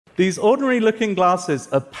These ordinary-looking glasses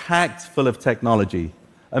are packed full of technology.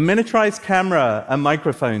 A miniaturized camera and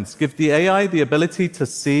microphones give the AI the ability to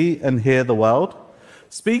see and hear the world.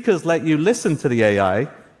 Speakers let you listen to the AI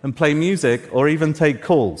and play music or even take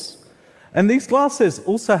calls. And these glasses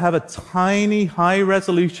also have a tiny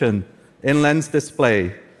high-resolution in-lens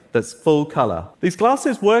display that's full color. These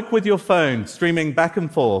glasses work with your phone, streaming back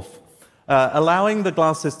and forth, allowing the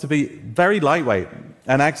glasses to be very lightweight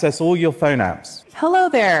and access all your phone apps. Hello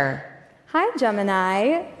there. Hi,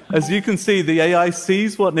 Gemini. As you can see, the AI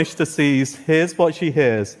sees what Nishta sees, hears what she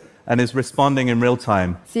hears, and is responding in real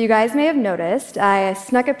time. So you guys may have noticed I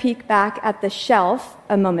snuck a peek back at the shelf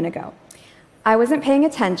a moment ago. I wasn't paying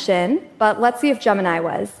attention, but let's see if Gemini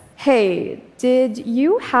was. Hey, did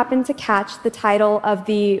you happen to catch the title of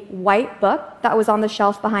the white book that was on the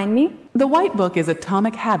shelf behind me? The white book is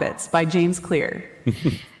Atomic Habits by James Clear.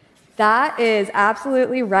 That is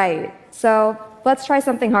absolutely right. So let's try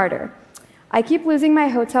something harder. I keep losing my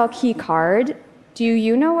hotel key card. Do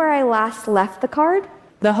you know where I last left the card?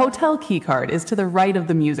 The hotel key card is to the right of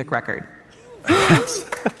the music record.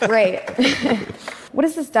 Great. What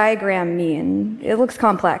does this diagram mean? It looks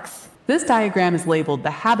complex. This diagram is labeled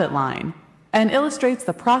the habit line and illustrates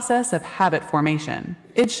the process of habit formation.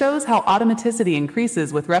 It shows how automaticity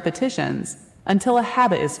increases with repetitions until a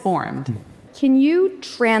habit is formed. Can you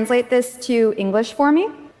translate this to English for me?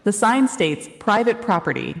 The sign states private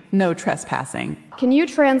property, no trespassing. Can you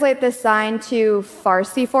translate this sign to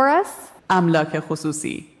Farsi for us? Amlak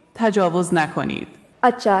khususi, tajawuz nakonid.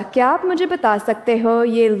 अच्छा, क्या आप मुझे बता सकते हो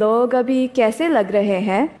ये लोग अभी कैसे लग रहे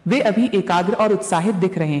हैं? वे अभी एकाग्र और उत्साहित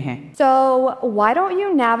दिख रहे हैं. So why don't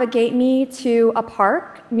you navigate me to a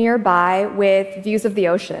park nearby with views of the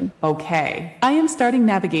ocean? Okay, I am starting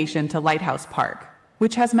navigation to Lighthouse Park,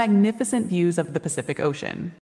 which has magnificent views of the Pacific Ocean.